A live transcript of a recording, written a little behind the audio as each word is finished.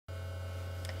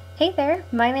Hey there,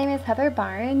 my name is Heather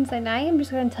Barnes, and I am just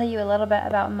going to tell you a little bit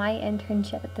about my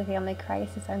internship at the Family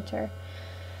Crisis Center.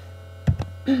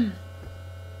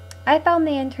 I found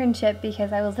the internship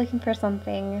because I was looking for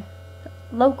something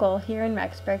local here in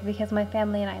Rexburg because my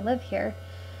family and I live here.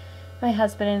 My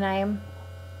husband and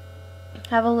I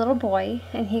have a little boy,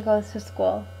 and he goes to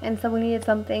school, and so we needed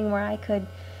something where I could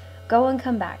go and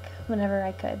come back whenever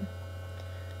I could.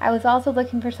 I was also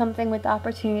looking for something with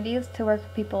opportunities to work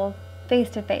with people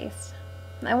face to face.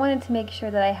 I wanted to make sure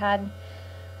that I had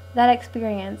that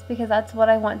experience because that's what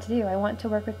I want to do. I want to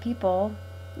work with people,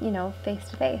 face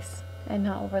to face and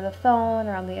not over the phone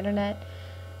or on the internet.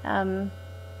 I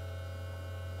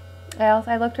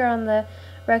looked around the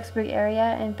Rexburg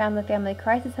area and found the Family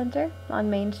Crisis Center on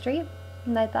Main Street,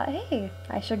 and I thought, hey,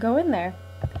 I should go in there.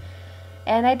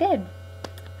 And I did.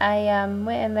 I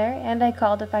went in there and I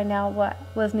called to find out what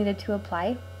was needed to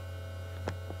apply.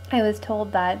 I was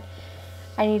told that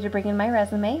I needed to bring in my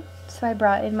resume, so I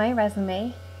brought in my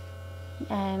resume,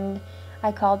 and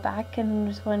I called back and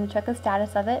just wanted to check the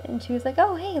status of it, and she was like,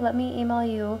 oh, hey, let me email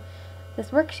you this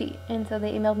worksheet. And so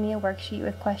they emailed me a worksheet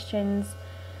with questions,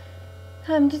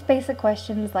 just basic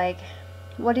questions like,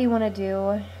 what do you want to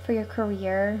do for your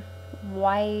career?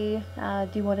 Why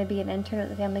do you want to be an intern at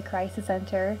the Family Crisis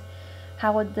Center?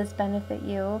 How would this benefit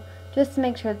you? Just to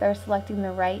make sure that they're selecting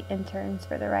the right interns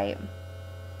for the right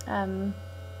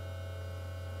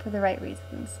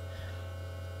reasons.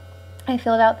 I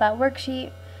filled out that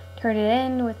worksheet, turned it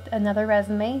in with another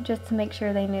resume just to make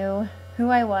sure they knew who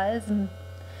I was, and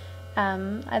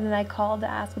then I called to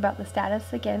ask about the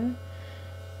status again.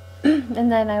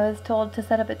 And then I was told to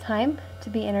set up a time to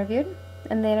be interviewed,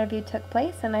 and the interview took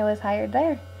place, and I was hired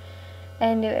there.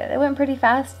 And it went pretty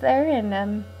fast there,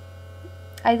 and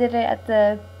I did it at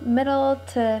the middle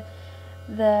to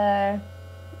the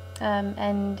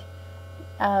end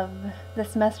of the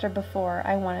semester before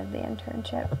I wanted the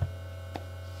internship.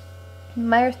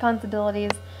 My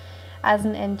responsibilities as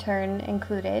an intern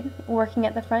included working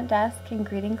at the front desk and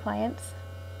greeting clients.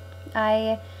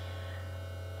 I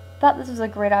thought this was a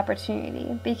great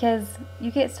opportunity because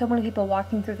you get so many people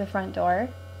walking through the front door,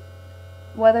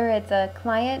 whether it's a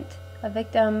client, a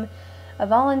victim, a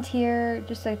volunteer,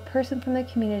 just a person from the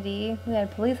community. We had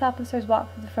police officers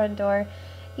walk through the front door,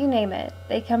 you name it.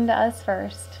 They come to us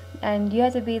first, and you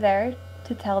have to be there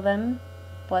to tell them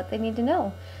what they need to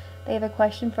know. They have a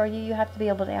question for you, you have to be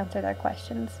able to answer their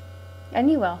questions, and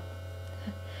you will.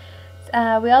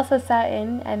 We also sat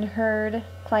in and heard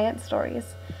client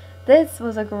stories. This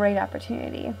was a great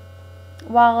opportunity.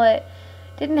 While it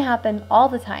didn't happen all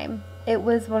the time, it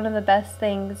was one of the best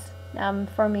things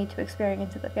for me to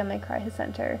experience at the Family Crisis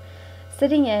Center.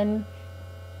 Sitting in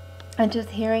and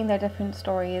just hearing their different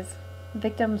stories,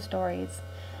 victim stories.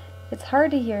 It's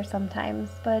hard to hear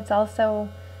sometimes, but it's also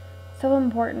so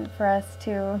important for us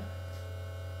to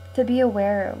be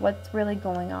aware of what's really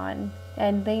going on,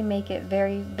 and they make it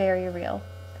very, very real.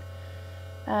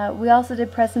 We also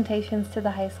did presentations to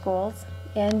the high schools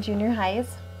and junior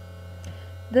highs.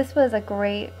 This was a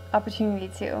great opportunity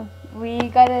too. We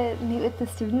got to meet with the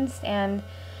students and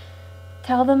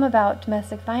tell them about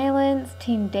domestic violence,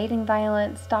 teen dating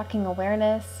violence, stalking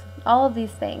awareness, all of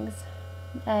these things.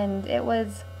 And it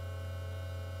was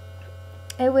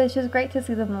just great to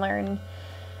see them learn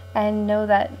and know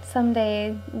that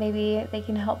someday maybe they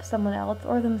can help someone else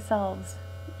or themselves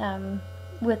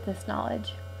with this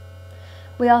knowledge.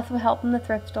 We also helped in the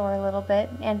thrift store a little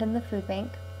bit and in the food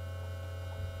bank.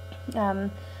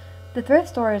 The thrift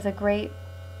store is a great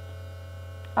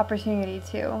opportunity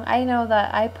too. I know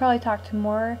that I probably talked to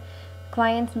more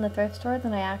clients in the thrift store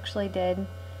than I actually did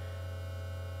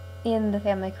in the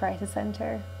Family Crisis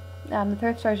Center. The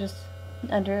thrift store is just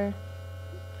under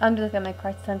the Family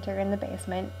Crisis Center in the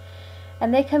basement,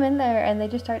 and they come in there and they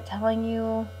just start telling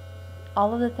you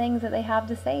all of the things that they have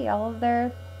to say, all of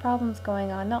their problems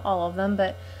going on. Not all of them,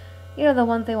 but the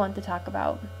ones they want to talk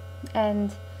about.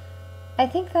 And I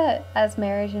think that as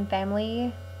marriage and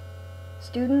family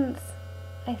students,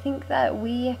 I think that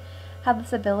we have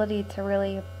this ability to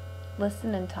really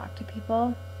listen and talk to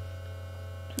people.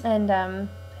 And I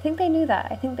think they knew that.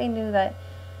 I think they knew that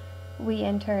we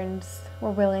interns were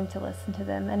willing to listen to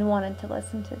them and wanted to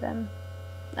listen to them.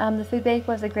 The food bank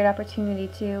was a great opportunity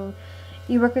too.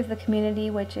 You work with the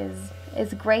community, which is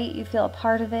great. You feel a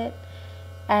part of it,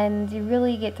 and you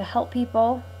really get to help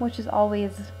people, which is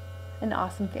always an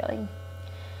awesome feeling.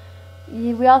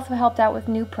 We also helped out with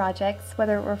new projects,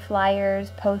 whether it were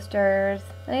flyers, posters,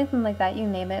 anything like that, you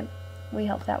name it. We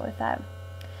helped out with that.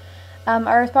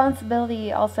 Our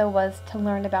responsibility also was to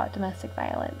learn about domestic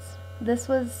violence. This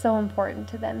was so important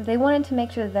to them. They wanted to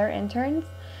make sure that their interns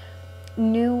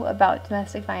knew about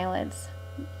domestic violence.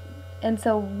 And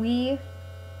so we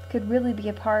could really be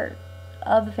a part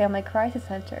of the Family Crisis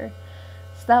Center.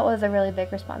 So that was a really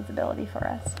big responsibility for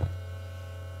us.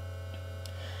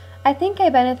 I think I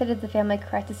benefited the Family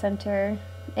Crisis Center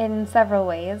in several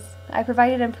ways. I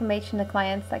provided information to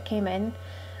clients that came in.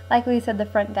 Like we said, the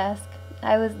front desk.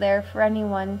 I was there for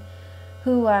anyone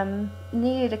who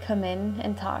needed to come in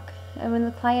and talk. And when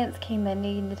the clients came in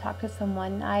needing to talk to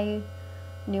someone, I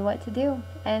knew what to do.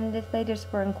 And if they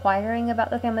just were inquiring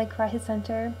about the Family Crisis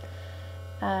Center,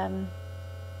 I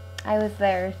was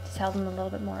there to tell them a little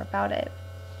bit more about it.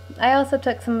 I also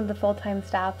took some of the full-time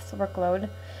staff's workload.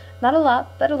 Not a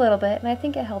lot, but a little bit, and I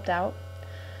think it helped out.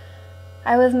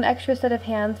 I was an extra set of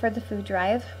hands for the food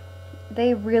drive.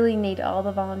 They really need all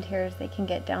the volunteers they can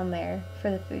get down there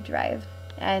for the food drive.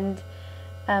 And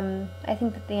I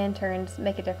think that the interns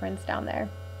make a difference down there.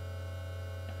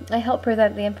 I helped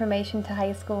present the information to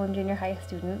high school and junior high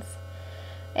students.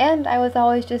 And I was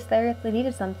always just there if they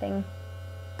needed something.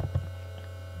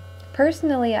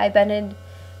 Personally, I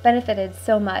benefited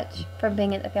so much from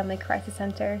being at the Family Crisis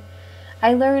Center.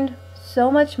 I learned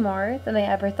so much more than I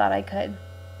ever thought I could.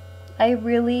 I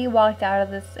really walked out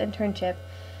of this internship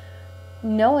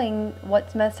knowing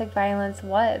what domestic violence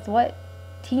was, what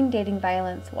teen dating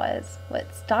violence was,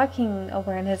 what stalking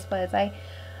awareness was. I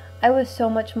was so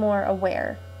much more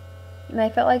aware, and I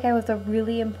felt like I was a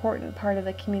really important part of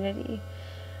the community.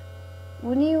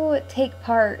 When you take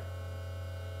part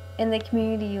in the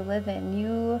community you live in,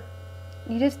 you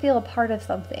just feel a part of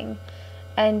something,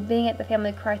 and being at the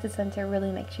Family Crisis Center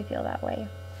really makes you feel that way.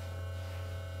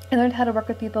 I learned how to work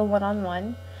with people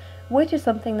one-on-one, which is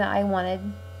something that I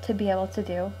wanted to be able to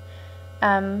do.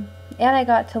 And I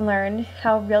got to learn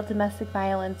how real domestic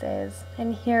violence is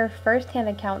and hear firsthand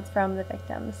accounts from the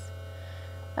victims.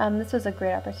 This was a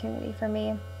great opportunity for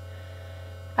me.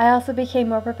 I also became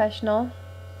more professional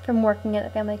from working at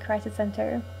the Family Crisis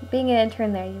Center. Being an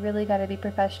intern there, you really got to be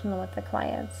professional with the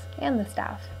clients and the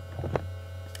staff.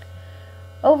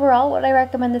 Overall, would I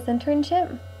recommend this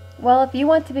internship? Well, if you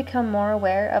want to become more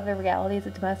aware of the realities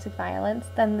of domestic violence,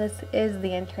 then this is the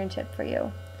internship for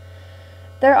you.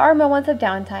 There are moments of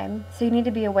downtime, so you need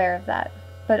to be aware of that.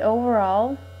 But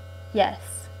overall,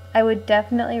 yes, I would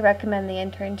definitely recommend the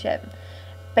internship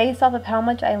based off of how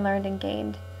much I learned and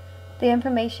gained. The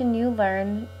information you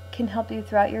learn can help you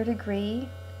throughout your degree,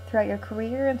 throughout your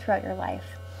career, and throughout your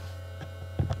life.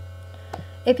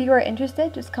 If you are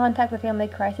interested, just contact the Family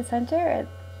Crisis Center at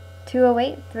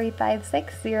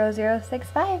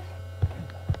 208-356-0065.